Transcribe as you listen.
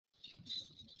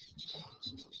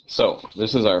So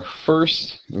this is our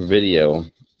first video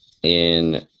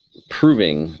in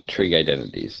proving trig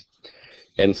identities.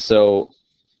 And so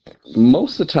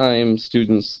most of the time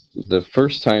students, the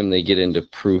first time they get into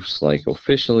proofs like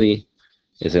officially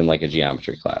is in like a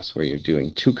geometry class where you're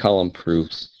doing two-column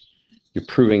proofs. You're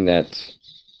proving that,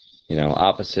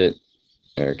 opposite,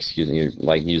 or excuse me, you're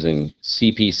like using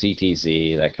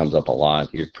CP/CTC, that comes up a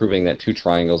lot. You're proving that two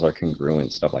triangles are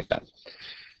congruent, stuff like that.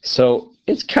 So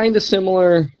it's kind of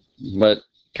similar, but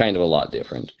kind of a lot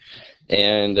different.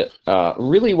 And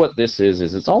really what this is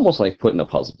it's almost like putting a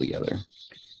puzzle together.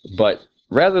 But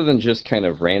rather than just kind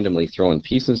of randomly throwing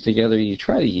pieces together, you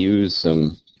try to use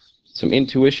some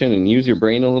intuition and use your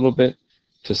brain a little bit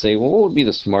to say, well, what would be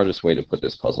the smartest way to put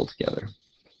this puzzle together?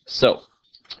 So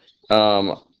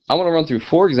I want to run through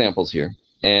 4 examples here.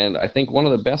 And I think one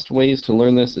of the best ways to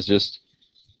learn this is just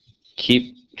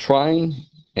keep trying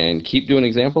and keep doing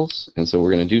examples. And so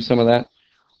we're going to do some of that.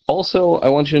 Also, I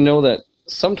want you to know that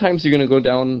sometimes you're going to go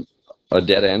down a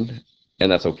dead end, and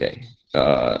that's okay.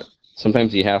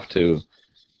 Sometimes you have to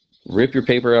rip your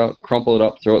paper out, crumple it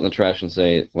up, throw it in the trash, and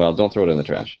say, well, don't throw it in the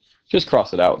trash. Just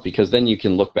cross it out, because then you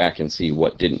can look back and see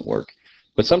what didn't work.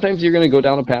 But sometimes you're going to go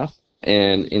down a path,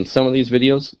 and in some of these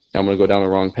videos, I'm going to go down a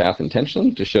wrong path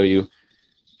intentionally to show you,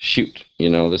 shoot,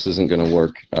 this isn't going to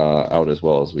work out as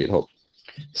well as we had hoped.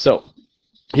 So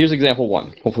here's example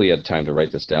 1. Hopefully you had time to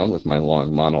write this down with my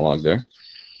long monologue there.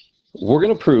 We're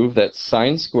going to prove that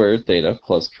sine squared theta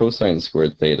plus cosine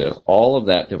squared theta, all of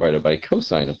that divided by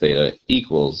cosine of theta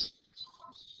equals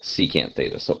secant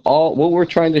theta. So what we're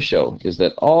trying to show is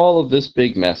that all of this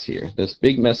big mess here, this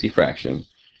big messy fraction,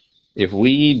 if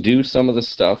we do some of the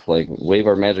stuff like wave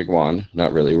our magic wand,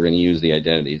 not really, we're going to use the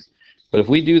identities, but if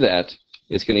we do that,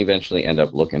 it's going to eventually end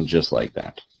up looking just like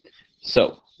that.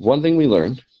 So one thing we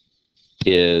learned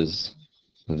is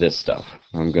this stuff.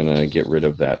 I'm going to get rid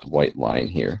of that white line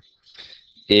here.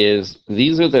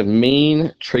 These are the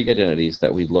main trig identities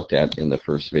that we looked at in the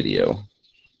first video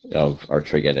of our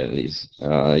trig identities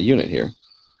unit here.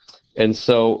 And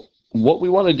so what we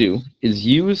want to do is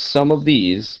use some of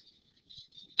these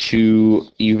to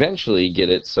eventually get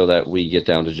it so that we get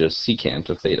down to just secant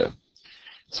of theta.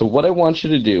 So what I want you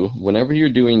to do whenever you're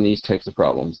doing these types of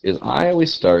problems is I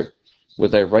always start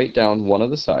with I write down one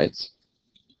of the sides,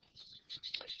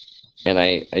 and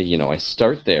I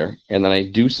start there, and then I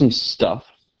do some stuff,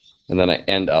 and then I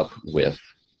end up with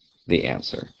the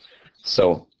answer.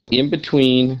 So in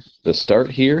between the start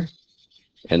here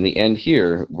and the end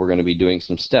here, we're going to be doing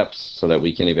some steps so that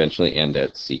we can eventually end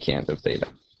at secant of theta.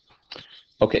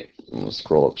 Okay, I'm going to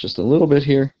scroll up just a little bit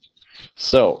here.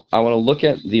 So I want to look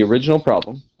at the original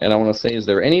problem, and I want to say, is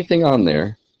there anything on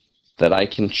there that I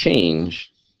can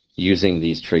change using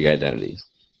these trig identities?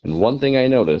 And one thing I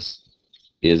noticed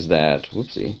is that,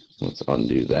 whoopsie, let's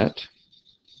undo that.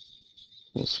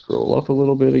 We'll scroll up a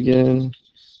little bit again,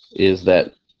 is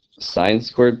that sine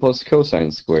squared plus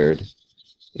cosine squared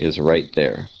is right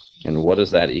there. And what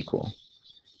does that equal?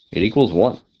 It equals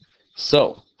 1.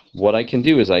 So what I can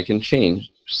do is I can change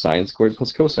sine squared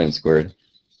plus cosine squared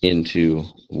into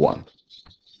 1.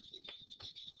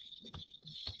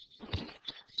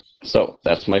 So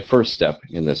that's my first step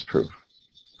in this proof.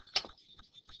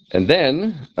 And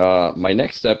then my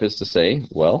next step is to say,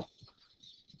 well,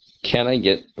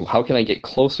 how can I get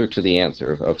closer to the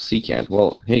answer of secant?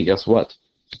 Well, hey, guess what?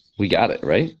 We got it,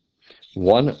 right?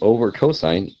 1 over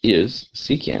cosine is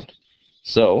secant.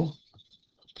 So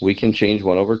we can change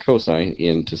 1 over cosine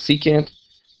into secant.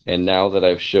 And now that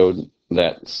I've showed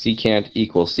that secant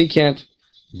equals secant,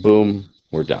 boom,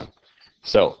 we're done.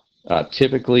 So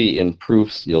typically in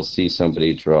proofs, you'll see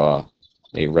somebody draw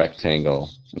a rectangle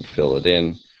and fill it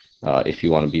in. If you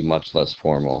want to be much less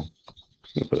formal,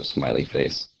 you can put a smiley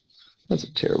face. That's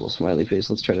a terrible smiley face.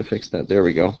 Let's try to fix that. There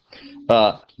we go.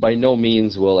 By no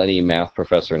means will any math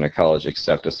professor in a college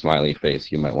accept a smiley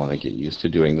face. You might want to get used to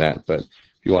doing that. But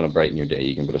if you want to brighten your day,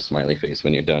 you can put a smiley face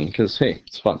when you're done because, hey,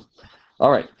 it's fun.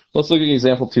 All right, let's look at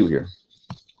example 2 here.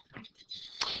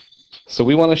 So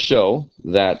we want to show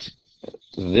that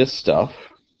this stuff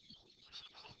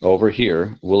over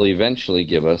here will eventually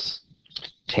give us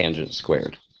tangent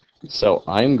squared. So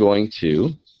I'm going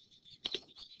to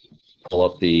pull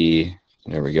up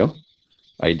there we go,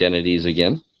 identities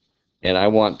again. And I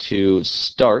want to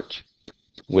start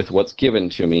with what's given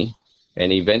to me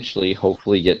and eventually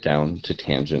hopefully get down to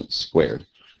tangent squared.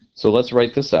 So let's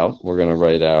write this out. We're going to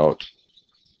write out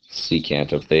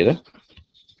secant of theta,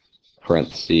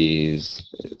 parentheses,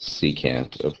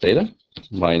 secant of theta,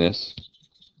 minus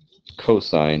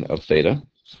cosine of theta.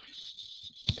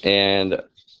 And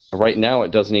right now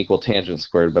it doesn't equal tangent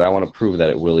squared, but I want to prove that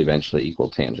it will eventually equal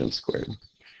tangent squared.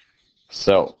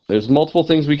 So there's multiple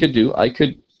things we could do. I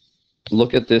could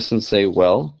look at this and say,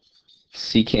 well,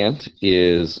 secant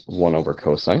is 1 over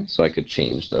cosine, so I could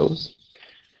change those.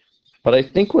 But I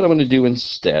think what I'm going to do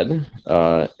instead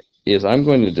is I'm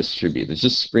going to distribute. It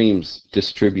just screams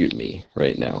distribute me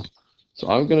right now. So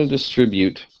I'm going to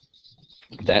distribute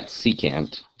that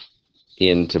secant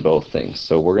into both things.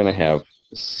 So we're going to have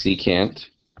secant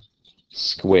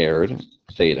squared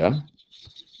theta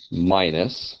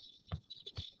minus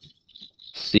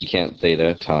secant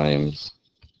theta times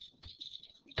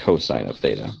cosine of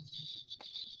theta.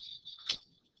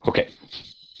 Okay,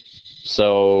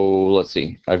 so let's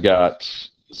see. I've got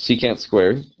secant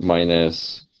squared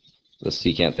minus the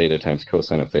secant theta times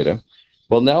cosine of theta.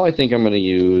 Well, now I think I'm going to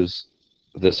use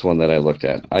this one that I looked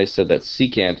at. I said that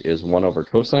secant is 1 over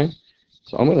cosine,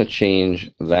 so I'm going to change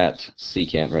that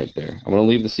secant right there. I'm going to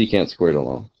leave the secant squared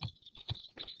alone.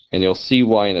 And you'll see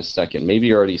why in a second. Maybe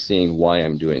you're already seeing why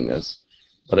I'm doing this,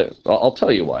 but I'll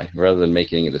tell you why, rather than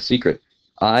making it a secret.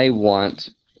 I want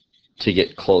to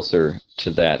get closer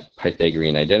to that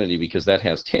Pythagorean identity because that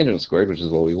has tangent squared, which is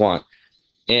what we want,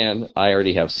 and I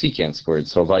already have secant squared,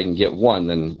 so if I can get 1,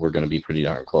 then we're going to be pretty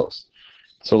darn close.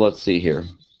 So let's see here.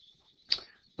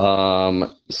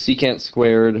 Secant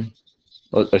squared,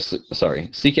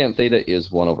 secant theta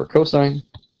is 1 over cosine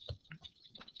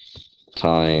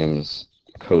times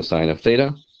cosine of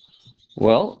theta.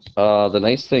 Well, the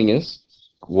nice thing is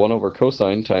 1 over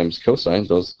cosine times cosine,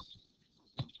 those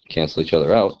cancel each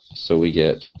other out, so we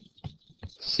get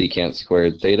secant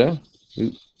squared theta.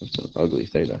 Ooh, that's an ugly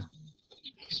theta.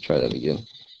 Let's try that again.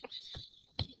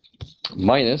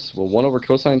 Minus, well, 1 over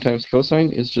cosine times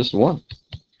cosine is just 1.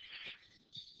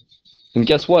 And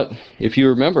guess what? If you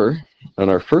remember in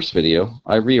our first video,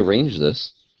 I rearranged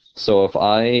this. So if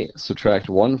I subtract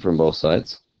 1 from both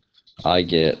sides, I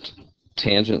get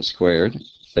tangent squared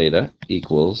theta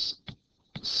equals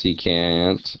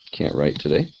secant, can't write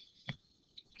today.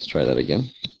 Let's try that again.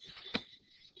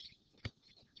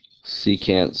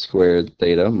 Secant squared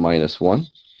theta minus 1.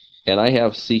 And I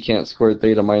have secant squared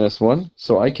theta minus 1,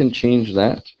 so I can change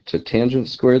that to tangent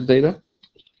squared theta.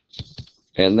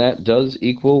 And that does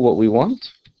equal what we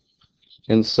want.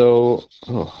 And so,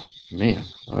 oh man,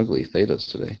 ugly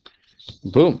thetas today.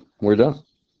 Boom, we're done.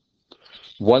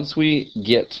 Once we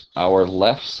get our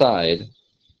left side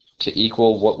to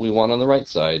equal what we want on the right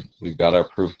side, we've got our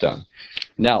proof done.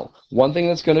 Now, one thing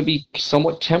that's going to be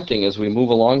somewhat tempting as we move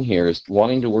along here is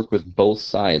wanting to work with both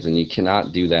sides, and you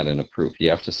cannot do that in a proof. You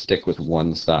have to stick with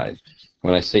one side.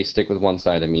 When I say stick with one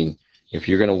side, I mean if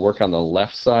you're going to work on the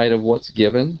left side of what's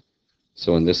given,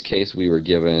 so in this case we were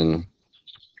given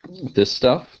this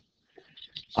stuff,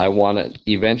 I want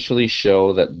to eventually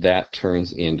show that that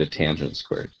turns into tangent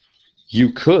squared.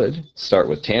 You could start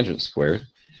with tangent squared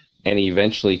and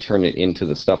eventually turn it into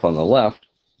the stuff on the left.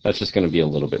 That's just going to be a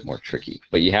little bit more tricky.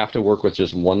 But you have to work with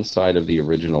just one side of the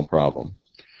original problem.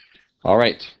 All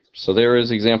right, so there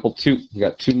is example 2. We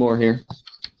got 2 more here.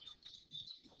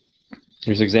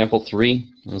 Here's example 3.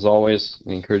 As always,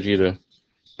 I encourage you to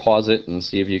pause it and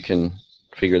see if you can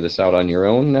figure this out on your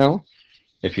own now.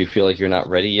 If you feel like you're not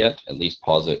ready yet, at least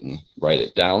pause it and write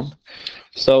it down.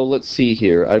 So let's see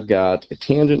here. I've got a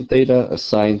tangent theta, a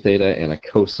sine theta, and a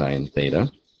cosine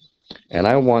theta. And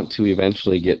I want to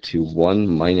eventually get to 1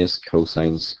 minus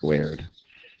cosine squared.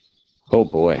 Oh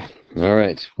boy. All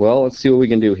right. Well, let's see what we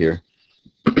can do here.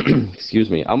 Excuse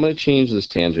me. I'm going to change this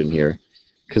tangent here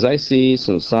because I see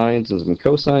some sines and some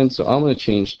cosines. So I'm going to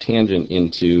change tangent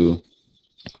into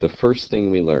the first thing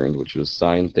we learned, which was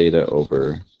sine theta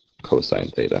over cosine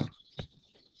theta.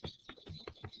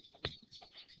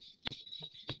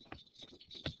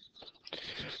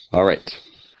 All right.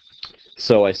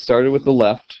 So I started with the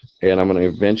left, and I'm going to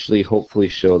eventually hopefully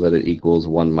show that it equals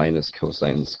 1 minus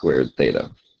cosine squared theta.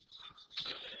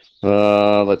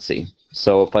 Let's see.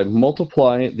 So if I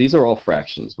multiply, these are all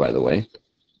fractions, by the way.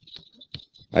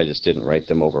 I just didn't write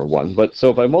them over 1. But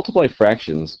so if I multiply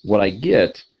fractions, what I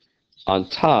get on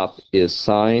top is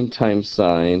sine times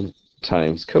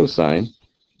cosine.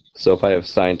 So if I have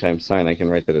sine times sine, I can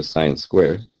write that as sine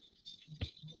squared.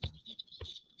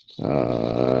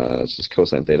 It's just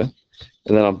cosine theta.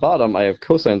 And then on bottom, I have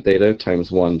cosine theta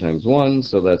times 1,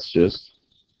 so that's just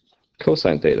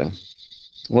cosine theta.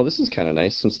 Well, this is kind of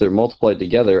nice. Since they're multiplied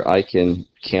together, I can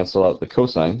cancel out the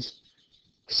cosines.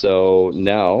 So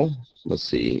now, let's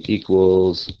see,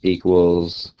 equals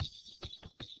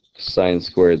sine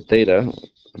squared theta.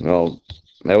 Well,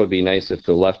 that would be nice if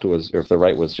the left was, or if the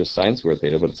right was just sine squared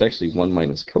theta, but it's actually 1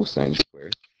 minus cosine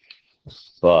squared.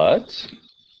 But,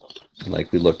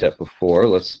 like we looked at before,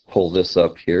 let's pull this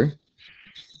up here.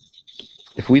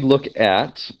 If we look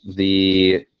at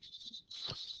the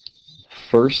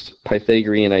first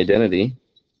Pythagorean identity,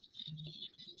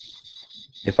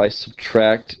 if I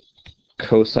subtract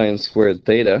cosine squared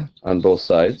theta on both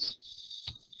sides,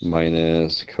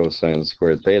 minus cosine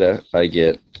squared theta, I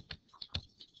get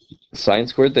sine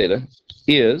squared theta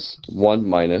is 1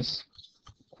 minus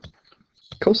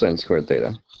cosine squared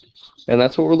theta. And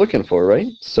that's what we're looking for, right?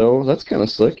 So that's kind of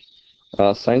slick.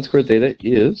 Sine squared theta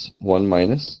is 1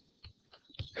 minus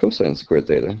cosine squared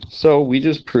theta. So we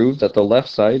just proved that the left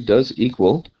side does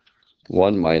equal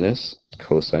 1 minus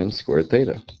cosine squared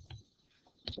theta.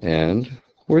 And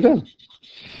we're done.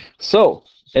 So,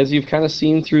 as you've kind of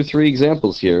seen through 3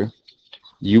 examples here,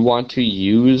 you want to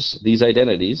use these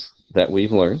identities that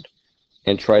we've learned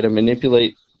and try to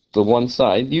manipulate the one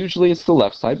side. Usually it's the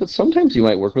left side, but sometimes you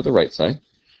might work with the right side.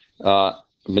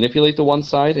 Manipulate the one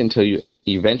side until you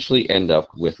eventually end up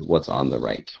with what's on the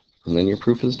right. And then your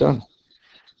proof is done.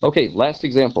 Okay, last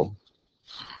example.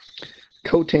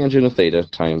 Cotangent of theta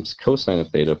times cosine of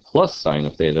theta plus sine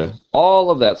of theta.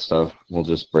 All of that stuff will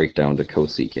just break down to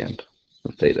cosecant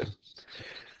of theta.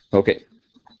 Okay,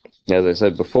 as I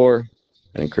said before,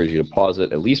 I encourage you to pause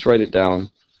it, at least write it down.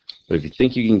 But if you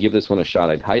think you can give this one a shot,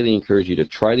 I'd highly encourage you to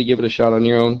try to give it a shot on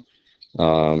your own.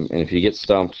 And if you get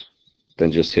stumped,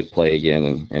 then just hit play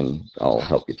again and I'll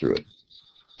help you through it.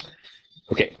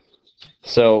 Okay,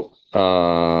 so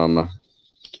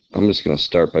I'm just going to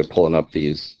start by pulling up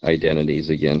these identities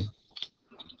again.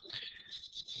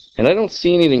 And I don't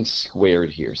see anything squared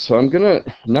here. So I'm going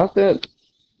to, not that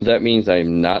that means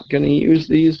I'm not going to use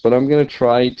these, but I'm going to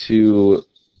try to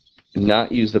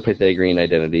not use the Pythagorean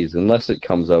identities unless it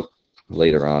comes up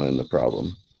later on in the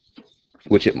problem,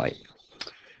 which it might.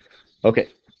 Okay,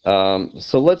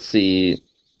 so let's see.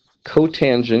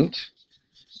 Cotangent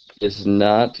is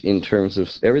not in terms of,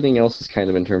 everything else is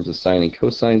kind of in terms of sine and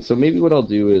cosine. So maybe what I'll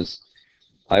do is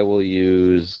I will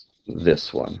use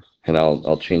this one, and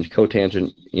I'll change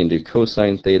cotangent into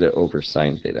cosine theta over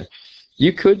sine theta.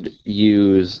 You could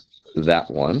use that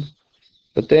one,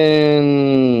 but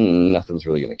then nothing's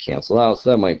really going to cancel out, so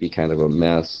that might be kind of a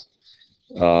mess.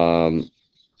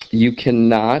 You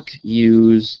cannot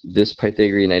use this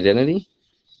Pythagorean identity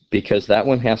because that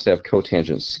one has to have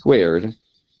cotangent squared,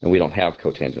 and we don't have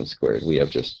cotangent squared. We have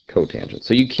just cotangent.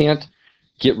 So you can't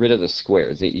get rid of the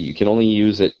squares. You can only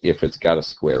use it if it's got a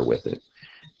square with it.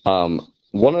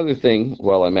 One other thing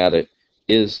while I'm at it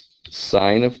is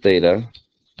sine of theta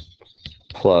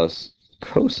plus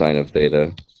cosine of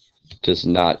theta does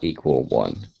not equal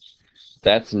 1.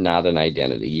 That's not an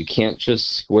identity. You can't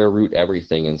just square root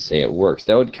everything and say it works.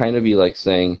 That would kind of be like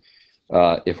saying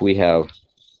if we have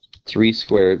 3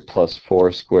 squared plus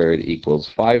 4 squared equals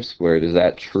 5 squared, is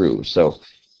that true? So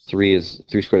 3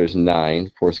 squared is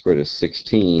 9, 4 squared is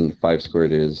 16, 5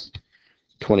 squared is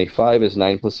 25. Is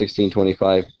 9 plus 16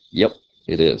 25? Yep,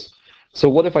 it is. So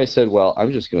what if I said, well,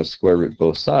 I'm just going to square root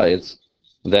both sides?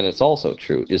 Then it's also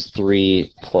true. Is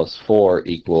 3 plus 4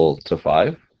 equal to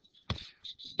 5?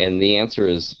 And the answer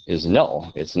is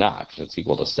no, it's not. It's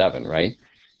equal to 7, right?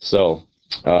 So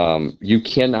you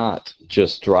cannot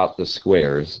just drop the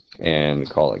squares and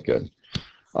call it good.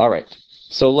 All right,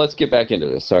 so let's get back into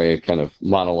this. Sorry, I kind of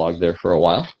monologued there for a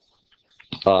while.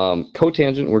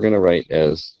 Cotangent we're going to write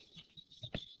as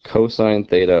cosine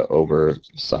theta over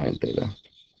sine theta.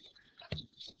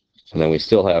 And then we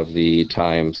still have the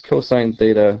times cosine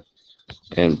theta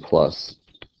and plus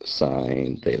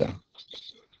sine theta.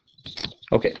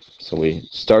 Okay, so we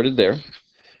started there.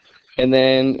 And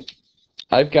then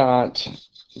I've got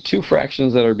 2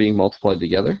 fractions that are being multiplied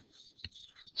together.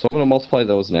 So I'm going to multiply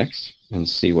those next and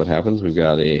see what happens. We've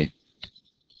got a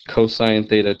cosine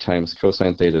theta times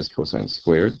cosine theta is cosine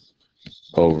squared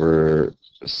over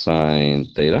sine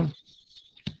theta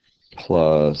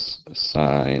plus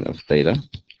sine of theta.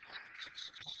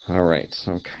 All right,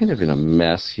 so I'm kind of in a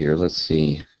mess here. Let's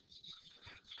see.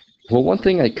 Well, one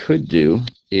thing I could do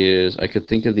is I could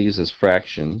think of these as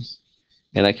fractions,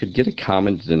 and I could get a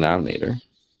common denominator.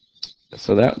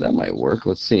 So that might work.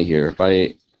 Let's see here. If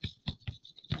I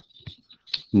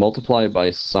multiply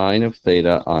by sine of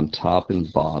theta on top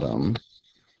and bottom,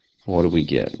 what do we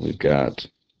get? We've got,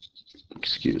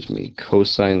 excuse me,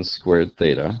 cosine squared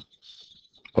theta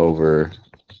over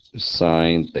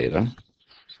sine theta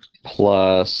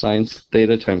plus sine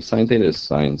theta times sine theta is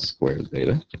sine squared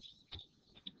theta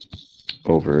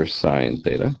over sine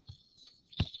theta.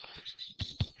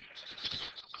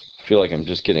 I feel like I'm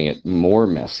just getting it more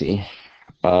messy.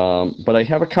 But I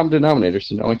have a common denominator,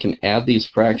 so now I can add these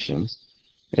fractions.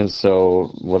 And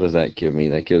so what does that give me?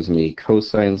 That gives me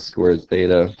cosine squared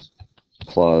theta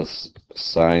plus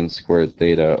sine squared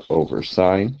theta over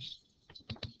sine,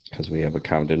 because we have a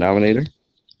common denominator.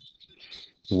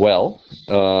 Well,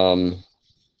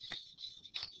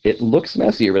 it looks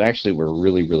messier, but actually we're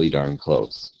really, really darn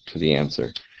close to the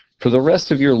answer. For the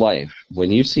rest of your life,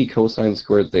 when you see cosine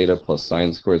squared theta plus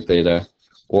sine squared theta,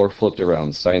 or flipped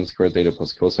around, sine squared theta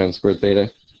plus cosine squared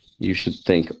theta, you should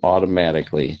think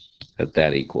automatically that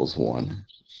that equals 1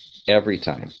 every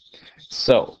time.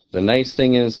 So the nice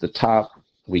thing is the top,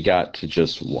 we got to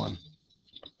just 1.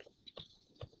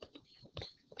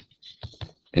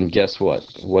 And guess what?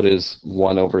 What is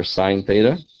 1 over sine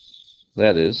theta?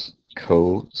 That is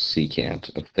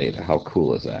cosecant of theta. How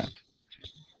cool is that?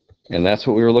 And that's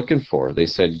what we were looking for. They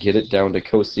said get it down to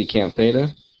cosecant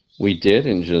theta. We did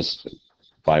in just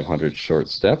 500 short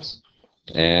steps.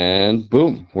 And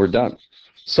boom, we're done.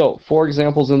 So 4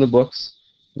 examples in the books.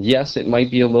 Yes, it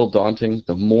might be a little daunting.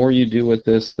 The more you do with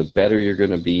this, the better you're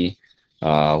going to be.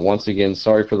 Once again,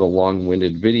 sorry for the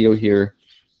long-winded video here,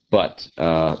 but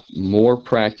more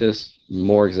practice,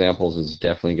 more examples is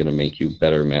definitely going to make you a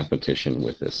better mathematician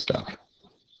with this stuff.